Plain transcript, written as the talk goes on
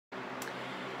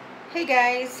Hey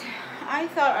guys, I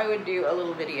thought I would do a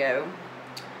little video,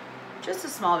 just a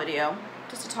small video,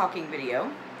 just a talking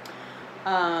video.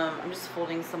 I'm just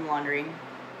folding some laundry,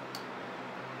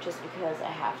 just because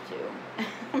I have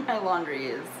to. My laundry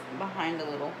is behind a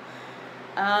little.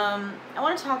 I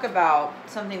want to talk about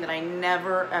something that I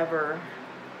never, ever,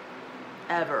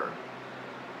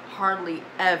 hardly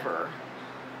ever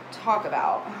talk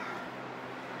about.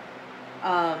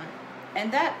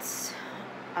 And that's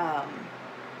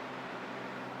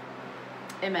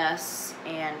MS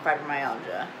and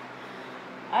fibromyalgia.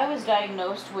 I was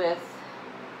diagnosed with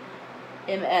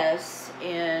MS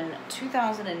in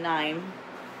 2009.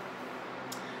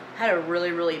 Had a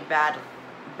really bad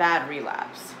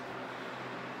relapse,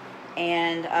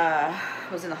 and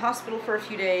was in the hospital for a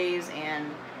few days,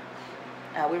 and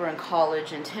we were in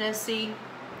college in Tennessee.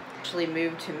 Actually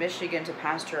moved to Michigan to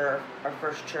pastor our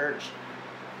first church,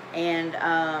 and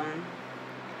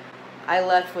I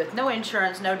left with no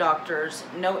insurance, no doctors,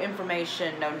 no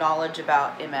information, no knowledge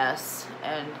about MS,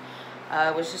 and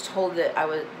I was just told that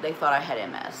they thought I had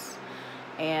MS.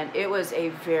 And it was a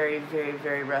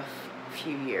very rough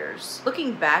few years.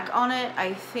 Looking back on it,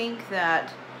 I think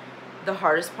that the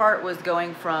hardest part was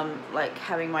going from like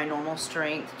having my normal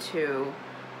strength to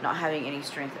not having any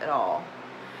strength at all,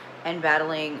 and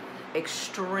battling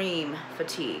extreme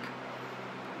fatigue.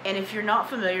 And if you're not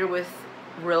familiar with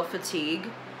real fatigue,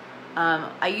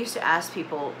 I used to ask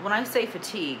people, when I say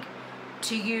fatigue,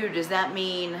 to you, does that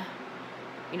mean,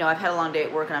 you know, I've had a long day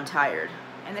at work and I'm tired?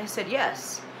 And they said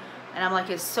yes. And I'm like,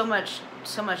 it's so much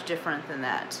different than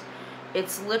that.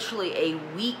 It's literally a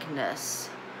weakness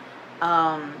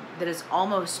that is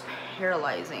almost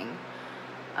paralyzing.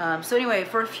 So anyway,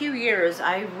 for a few years,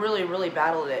 I really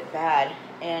battled it bad.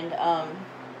 And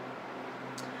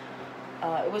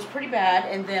it was pretty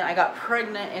bad. And then I got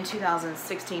pregnant in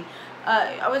 2016.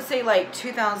 I would say like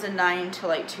 2009 to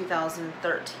like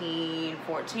 2013,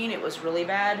 14, it was really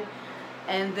bad.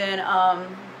 And then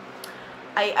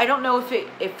I don't know if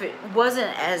it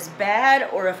wasn't as bad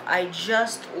or if I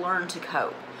just learned to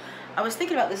cope. I was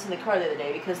thinking about this in the car the other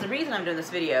day, because the reason I'm doing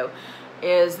this video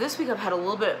is this week I've had a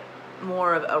little bit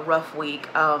more of a rough week.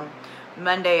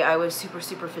 Monday I was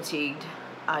super fatigued.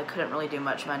 I couldn't really do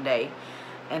much Monday.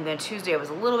 And then Tuesday I was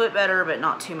a little bit better, but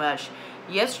not too much.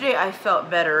 Yesterday I felt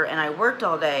better, and I worked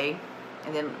all day,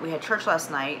 and then we had church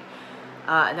last night,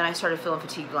 and then I started feeling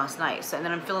fatigued last night. So, and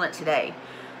then I'm feeling it today.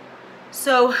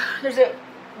 So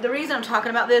the reason I'm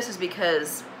talking about this is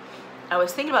because I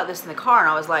was thinking about this in the car, and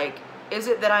I was like, is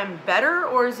it that I'm better,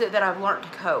 or is it that I've learned to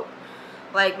cope?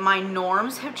 Like, my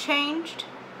norms have changed,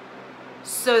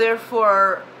 so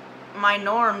therefore my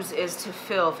norms is to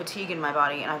feel fatigue in my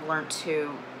body, and I've learned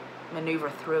to maneuver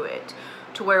through it,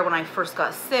 to where when I first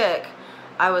got sick,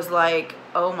 I was like,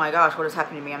 oh my gosh, what is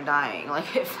happening to me? I'm dying.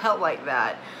 Like, it felt like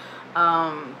that.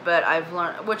 But I've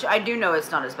learned, which I do know it's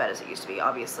not as bad as it used to be,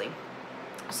 obviously.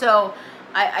 So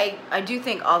I do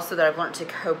think also that I've learned to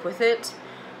cope with it.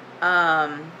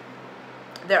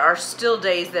 There are still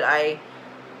days that I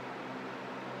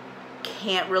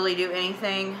can't really do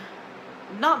anything.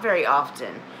 Not very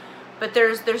often. But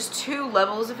there's two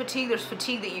levels of fatigue. There's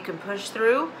fatigue that you can push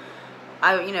through.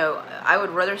 I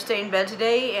would rather stay in bed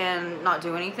today and not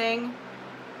do anything,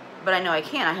 but I know I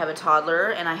can't. I have a toddler,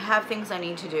 and I have things I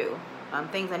need to do,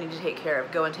 things I need to take care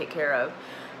of, go and take care of.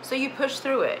 So you push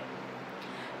through it.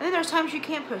 And then there's times you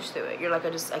can't push through it. You're like,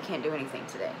 I can't do anything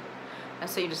today. And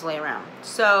so you just lay around.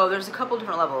 So there's a couple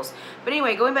different levels. But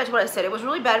anyway, going back to what I said, it was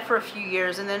really bad for a few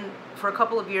years, and then for a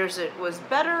couple of years it was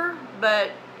better, but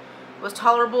was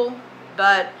tolerable,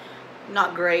 but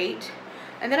not great.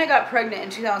 And then I got pregnant in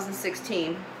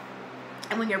 2016,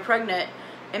 and when you're pregnant,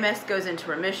 MS goes into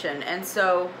remission. And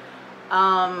so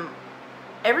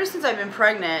ever since I've been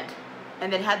pregnant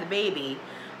and then had the baby,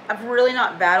 I've really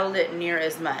not battled it near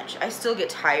as much. I still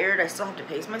get tired. I still have to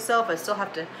pace myself. I still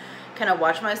have to kind of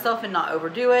watch myself and not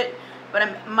overdo it.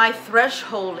 But my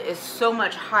threshold is so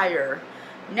much higher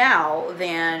now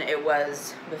than it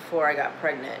was before I got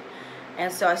pregnant.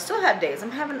 And so I still have days. I'm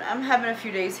having a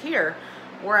few days here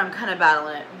where I'm kind of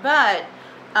battling it. But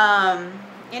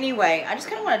anyway, I just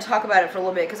kind of want to talk about it for a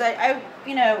little bit, because I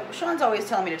you know, Sean's always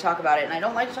telling me to talk about it, and I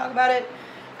don't like to talk about it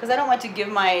because I don't like to give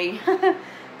my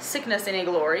sickness any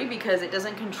glory, because it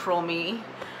doesn't control me.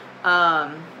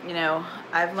 You know,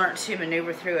 I've learned to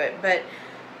maneuver through it, but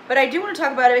I do want to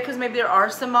talk about it because maybe there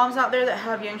are some moms out there that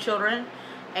have young children,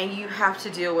 and you have to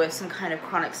deal with some kind of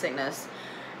chronic sickness.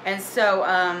 And so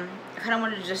I kind of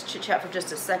wanted to just chit chat for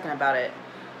just a second about it.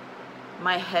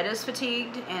 My head is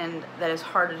fatigued, and that is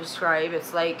hard to describe.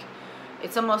 It's like,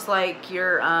 it's almost like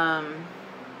you're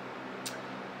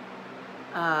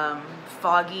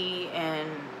foggy and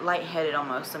lightheaded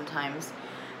almost sometimes.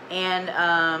 And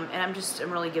I'm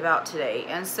really give out today.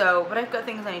 And so, but I've got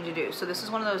things I need to do. So this is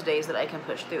one of those days that I can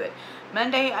push through it.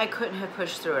 Monday, I couldn't have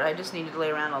pushed through it. I just needed to lay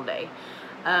around all day.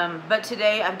 But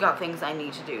today, I've got things I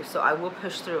need to do. So I will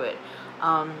push through it.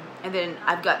 And then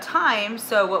I've got time.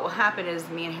 So what will happen is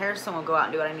me and Harrison will go out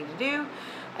and do what I need to do.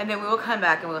 And then we will come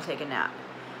back and we'll take a nap.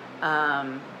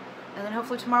 And then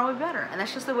hopefully tomorrow will be better. And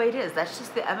that's just the way it is. That's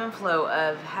just the ebb and flow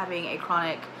of having a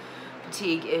chronic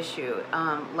fatigue issue,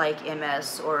 like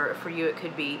MS, or for you it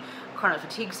could be chronic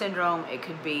fatigue syndrome, it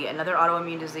could be another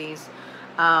autoimmune disease.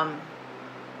 That's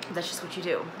just what you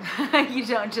do. You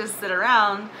don't just sit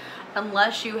around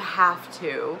unless you have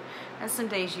to, and some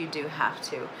days you do have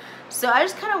to. So I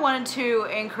just kind of wanted to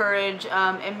encourage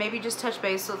and maybe just touch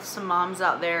base with some moms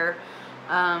out there,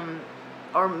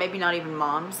 or maybe not even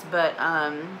moms, but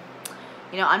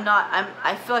you know,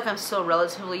 I feel like I'm still a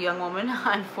relatively young woman.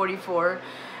 I'm 44.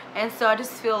 And so I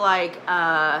just feel like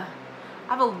I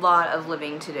have a lot of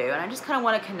living to do. And I just kind of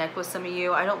want to connect with some of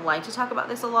you. I don't like to talk about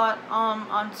this a lot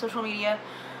on social media.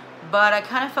 But I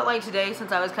kind of felt like today,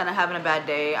 since I was kind of having a bad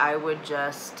day, I would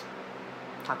just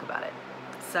talk about it.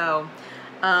 So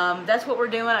that's what we're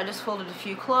doing. I just folded a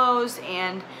few clothes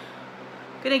and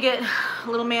gonna get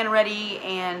little man ready.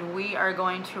 And we are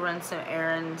going to run some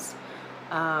errands.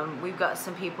 We've got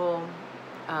some people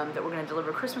that we're going to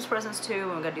deliver Christmas presents to,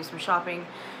 and we're going to do some shopping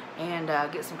and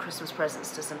get some Christmas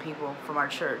presents to some people from our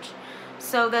church.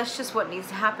 So that's just what needs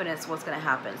to happen. It's what's going to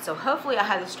happen. So hopefully I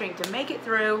have the strength to make it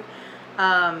through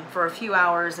for a few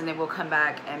hours, and then we'll come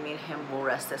back and me and him will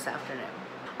rest this afternoon.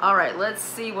 All right, let's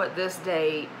see what this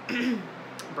day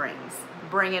brings.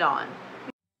 Bring it on.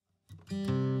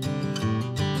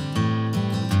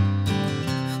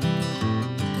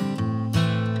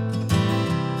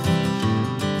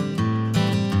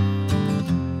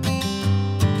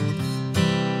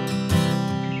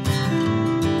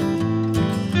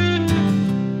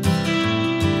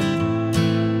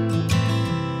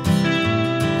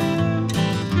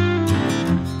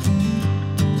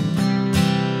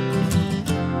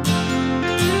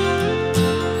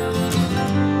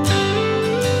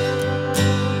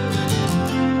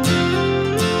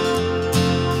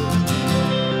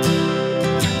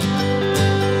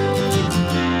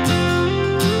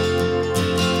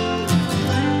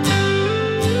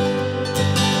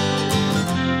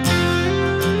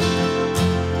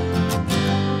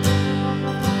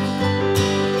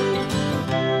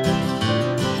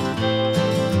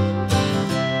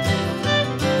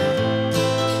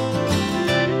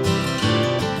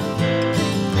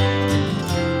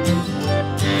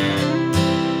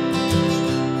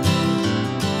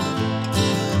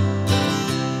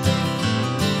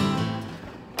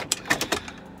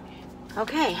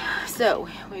 Okay, so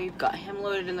we've got him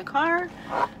loaded in the car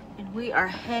and we are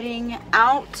heading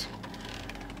out.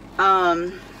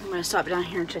 I'm gonna stop down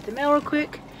here and check the mail real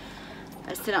quick.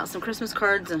 I sent out some Christmas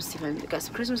cards. I'm see if I got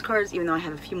some Christmas cards, even though I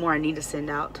have a few more I need to send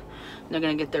out. They're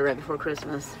gonna get there right before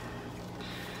Christmas.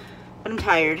 But I'm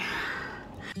tired.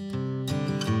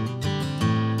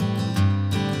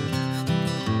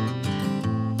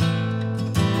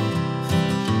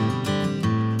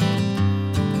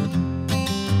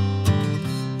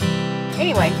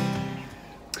 Anyway,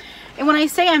 and when I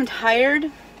say I'm tired,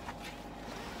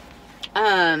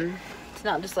 it's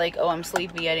not just like, oh, I'm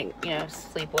sleepy, I didn't, you know,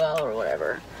 sleep well or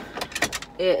whatever.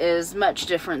 It is much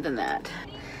different than that.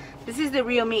 This is the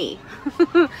real me.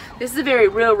 This is a very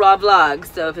real raw vlog,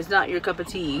 so if it's not your cup of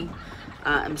tea,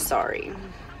 I'm sorry.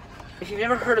 If you've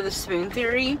never heard of the spoon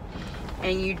theory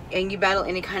and you battle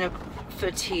any kind of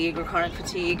fatigue or chronic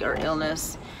fatigue or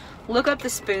illness, look up the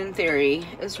spoon theory.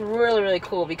 It's really, really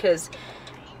cool because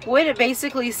what it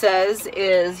basically says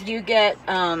is you get,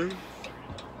 I'm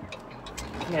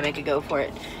gonna make a go for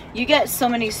it. You get so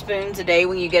many spoons a day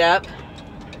when you get up.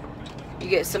 You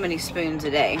get so many spoons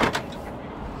a day.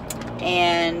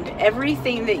 And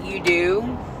everything that you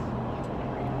do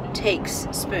takes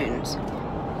spoons.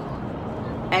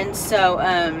 And so,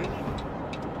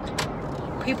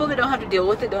 people that don't have to deal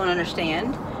with it don't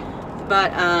understand.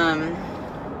 But,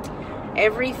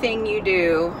 everything you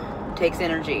do takes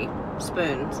energy,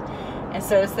 spoons. And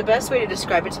so it's the best way to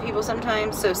describe it to people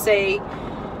sometimes. So say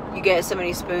you get so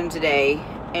many spoons a day,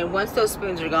 and once those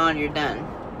spoons are gone, you're done.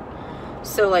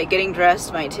 So like getting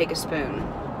dressed might take a spoon.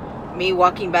 Me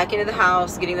walking back into the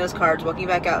house, getting those cards, walking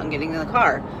back out and getting in the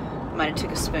car might have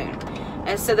took a spoon.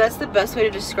 And so that's the best way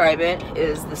to describe it,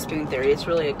 is the spoon theory. It's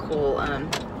really a cool,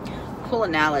 cool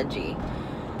analogy.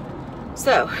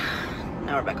 So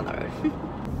now we're back on the road.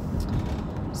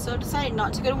 So I decided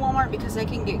not to go to Walmart because I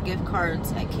can get gift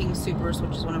cards at King Soopers,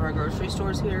 which is one of our grocery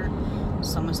stores here.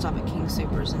 So I'm gonna stop at King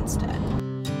Soopers instead.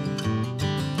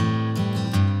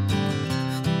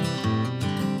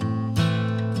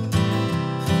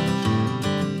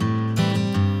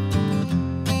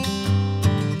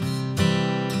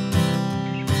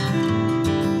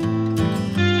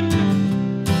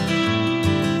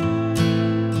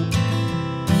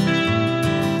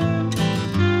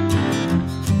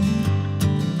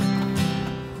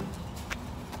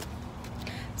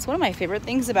 So one of my favorite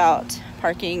things about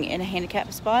parking in a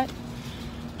handicap spot,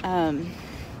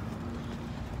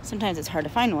 sometimes it's hard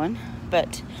to find one,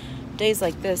 but days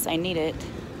like this, I need it.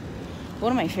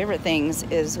 One of my favorite things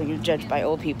is when you're judged by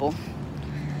old people,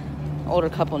 older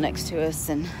couple next to us,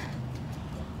 and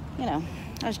you know,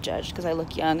 I was judged because I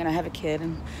look young and I have a kid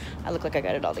and I look like I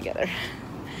got it all together.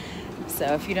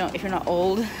 So if you're not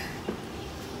old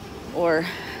or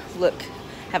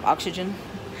have oxygen,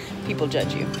 people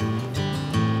judge you.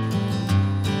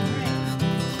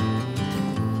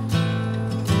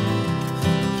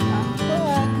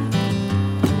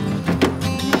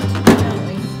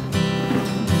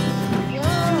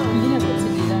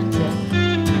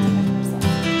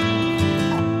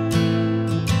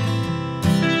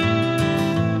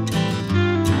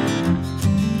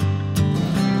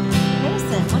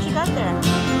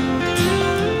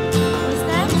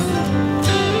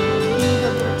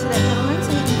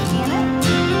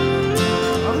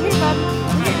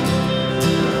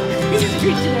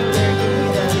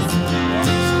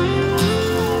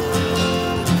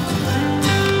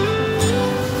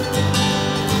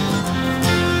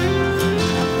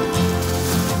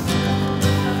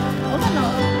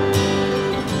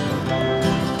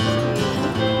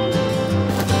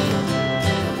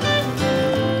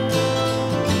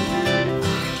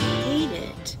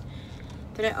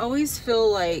 But I always feel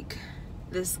like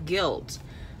this guilt.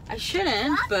 I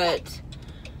shouldn't, but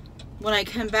when I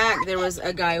come back, there was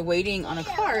a guy waiting on a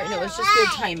car, and it was just good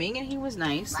timing, and he was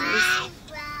nice.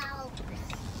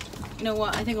 You know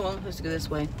what? I think I'm supposed to go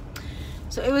this way.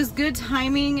 So it was good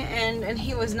timing, and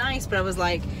he was nice, but I was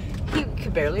like, he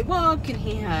could barely walk, and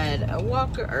he had a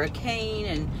walker or a cane,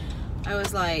 and I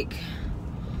was like,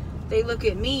 they look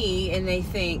at me and they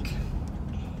think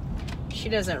she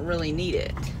doesn't really need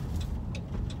it.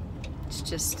 It's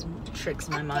just tricks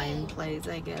my mind plays,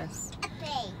 I guess.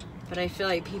 But I feel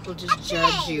like people just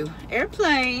judge you.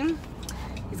 Airplane.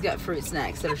 He's got fruit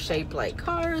snacks that are shaped like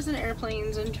cars and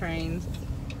airplanes and trains.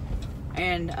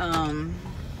 And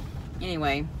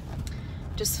anyway,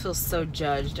 just feel so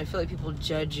judged. I feel like people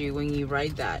judge you when you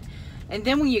ride that. And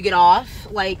then when you get off,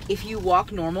 like if you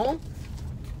walk normal,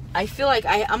 I feel like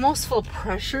I almost feel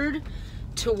pressured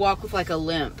to walk with like a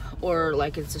limp or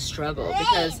like it's a struggle,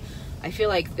 because I feel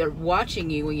like they're watching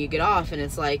you when you get off, and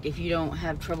it's like, if you don't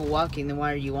have trouble walking, then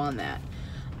why are you on that?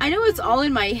 I know it's all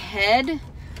in my head,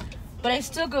 but I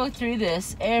still go through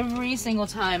this every single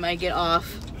time I get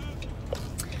off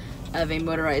of a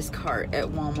motorized cart at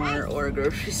Walmart or a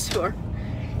grocery store.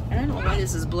 And I don't know why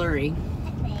this is blurry.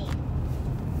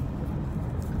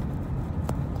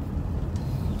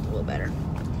 A little better.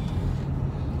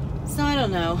 So I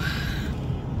don't know.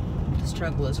 The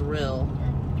struggle is real.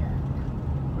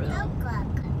 But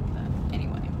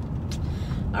anyway,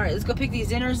 all right, let's go pick these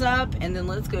dinners up, and then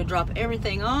let's go drop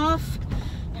everything off.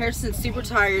 Harrison's super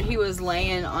tired. He was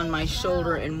laying on my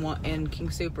shoulder in King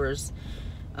Soopers,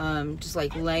 just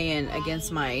like laying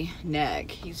against my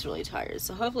neck. He's really tired,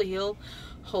 so hopefully he'll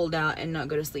hold out and not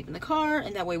go to sleep in the car,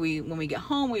 and that way when we get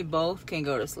home, we both can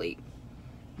go to sleep.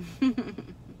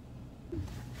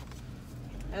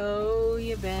 Oh,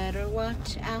 you better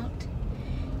watch out.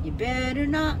 You better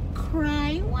not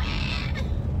cry. Wah,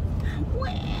 wah.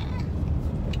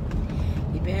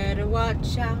 You better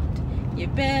watch out. You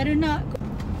better not go.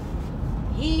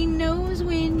 He knows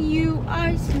when you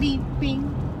are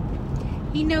sleeping.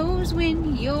 He knows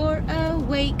when you're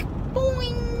awake.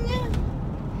 Boing.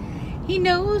 He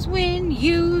knows when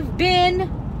you've been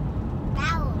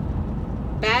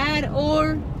bad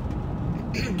or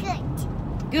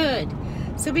good.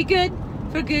 So be good,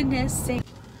 for goodness sake.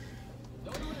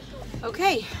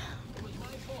 Okay,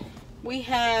 we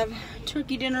have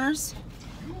turkey dinner in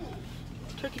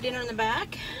the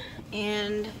back,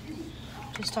 and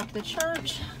just talked to the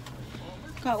church,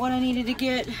 got what I needed to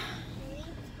get,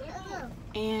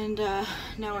 and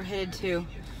now we're headed to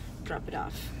drop it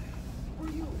off.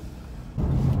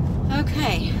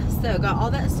 Okay, so got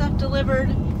all that stuff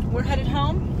delivered. We're headed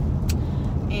home,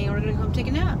 and we're gonna come take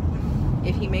a nap.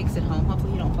 If he makes it home,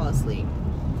 hopefully he don't fall asleep.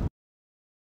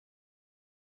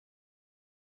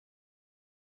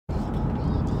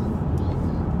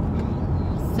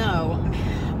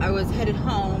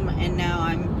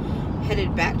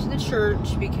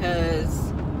 church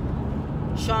because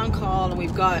Sean called and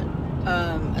we've got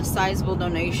a sizable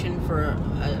donation for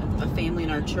a family in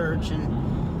our church,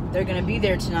 and they're gonna be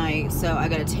there tonight, so I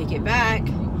gotta take it back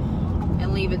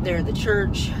and leave it there at the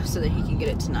church so that he can get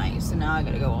it tonight. So now I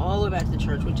gotta go all the way back to the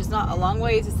church, which is not a long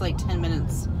ways, it's like 10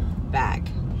 minutes back,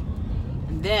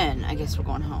 and then I guess we're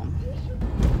going home.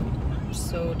 I'm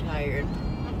so tired.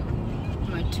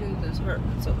 My tooth is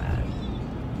hurting so bad.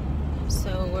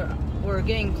 So we're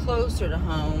getting closer to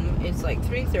home. It's like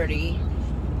 3:30,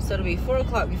 so it'll be 4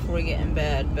 o'clock before we get in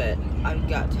bed, but I've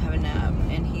got to have a nap,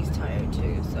 and he's tired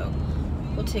too, so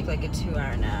we'll take like a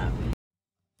 2-hour nap.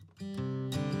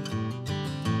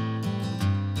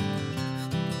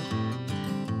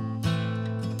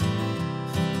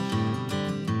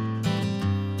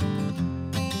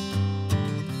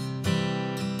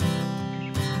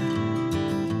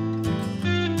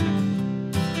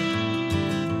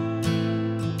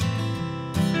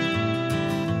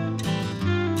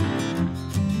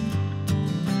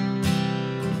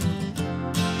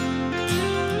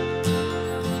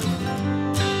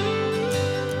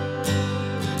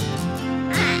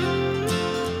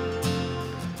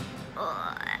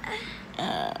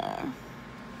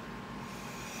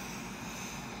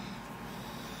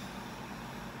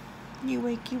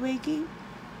 You wakey?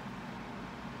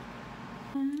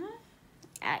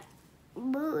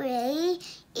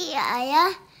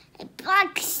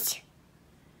 Bugs.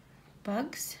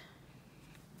 Bugs?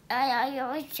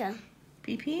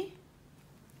 PP?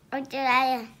 Okay,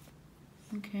 I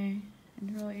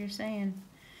don't know what you're saying.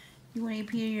 You want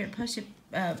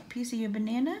a piece of your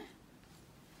banana?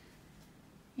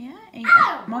 Yeah? And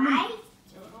Mama,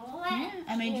 yeah,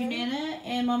 I made you banana,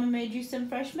 and Mama made you some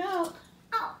fresh milk.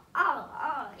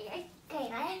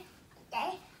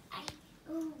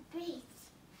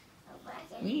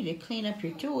 We need to clean up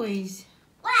your toys.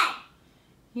 What?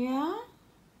 Yeah?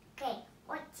 Okay,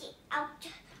 what's it out?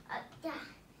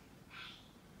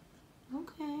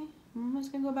 Okay. Mama's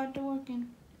gonna go back to working.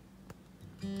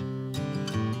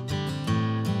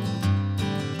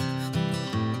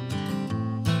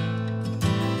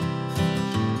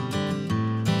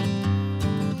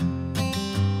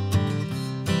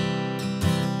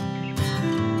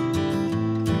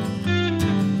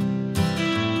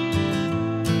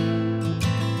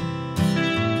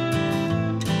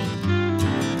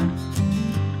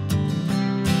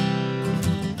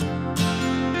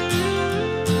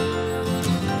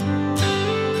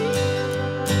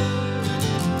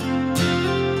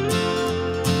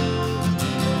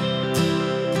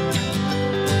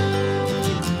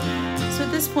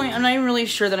 Point, I'm not even really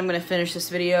sure that I'm going to finish this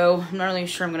video. I'm not really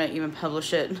sure I'm going to even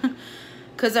publish it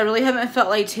because I really haven't felt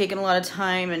like taking a lot of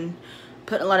time and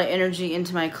putting a lot of energy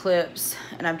into my clips,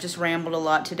 and I've just rambled a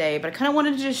lot today, but I kind of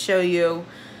wanted to just show you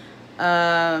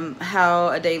how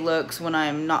a day looks when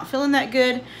I'm not feeling that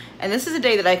good. And this is a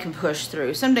day that I can push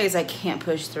through. Some days I can't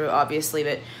push through, obviously,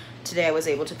 but today I was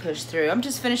able to push through. I'm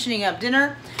just finishing up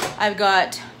dinner. I've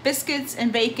got biscuits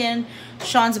and bacon.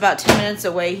 Sean's about 10 minutes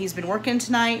away. He's been working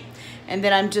tonight. And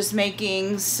then I'm just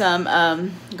making some,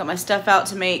 got my stuff out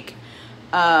to make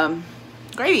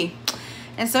gravy.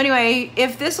 And so anyway,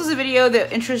 if this was a video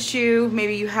that interests you,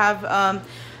 maybe you have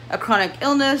a chronic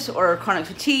illness or chronic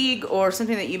fatigue or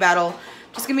something that you battle,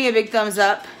 just give me a big thumbs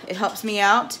up. It helps me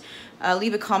out.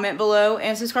 Leave a comment below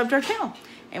and subscribe to our channel.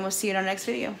 And we'll see you in our next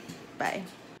video. Bye.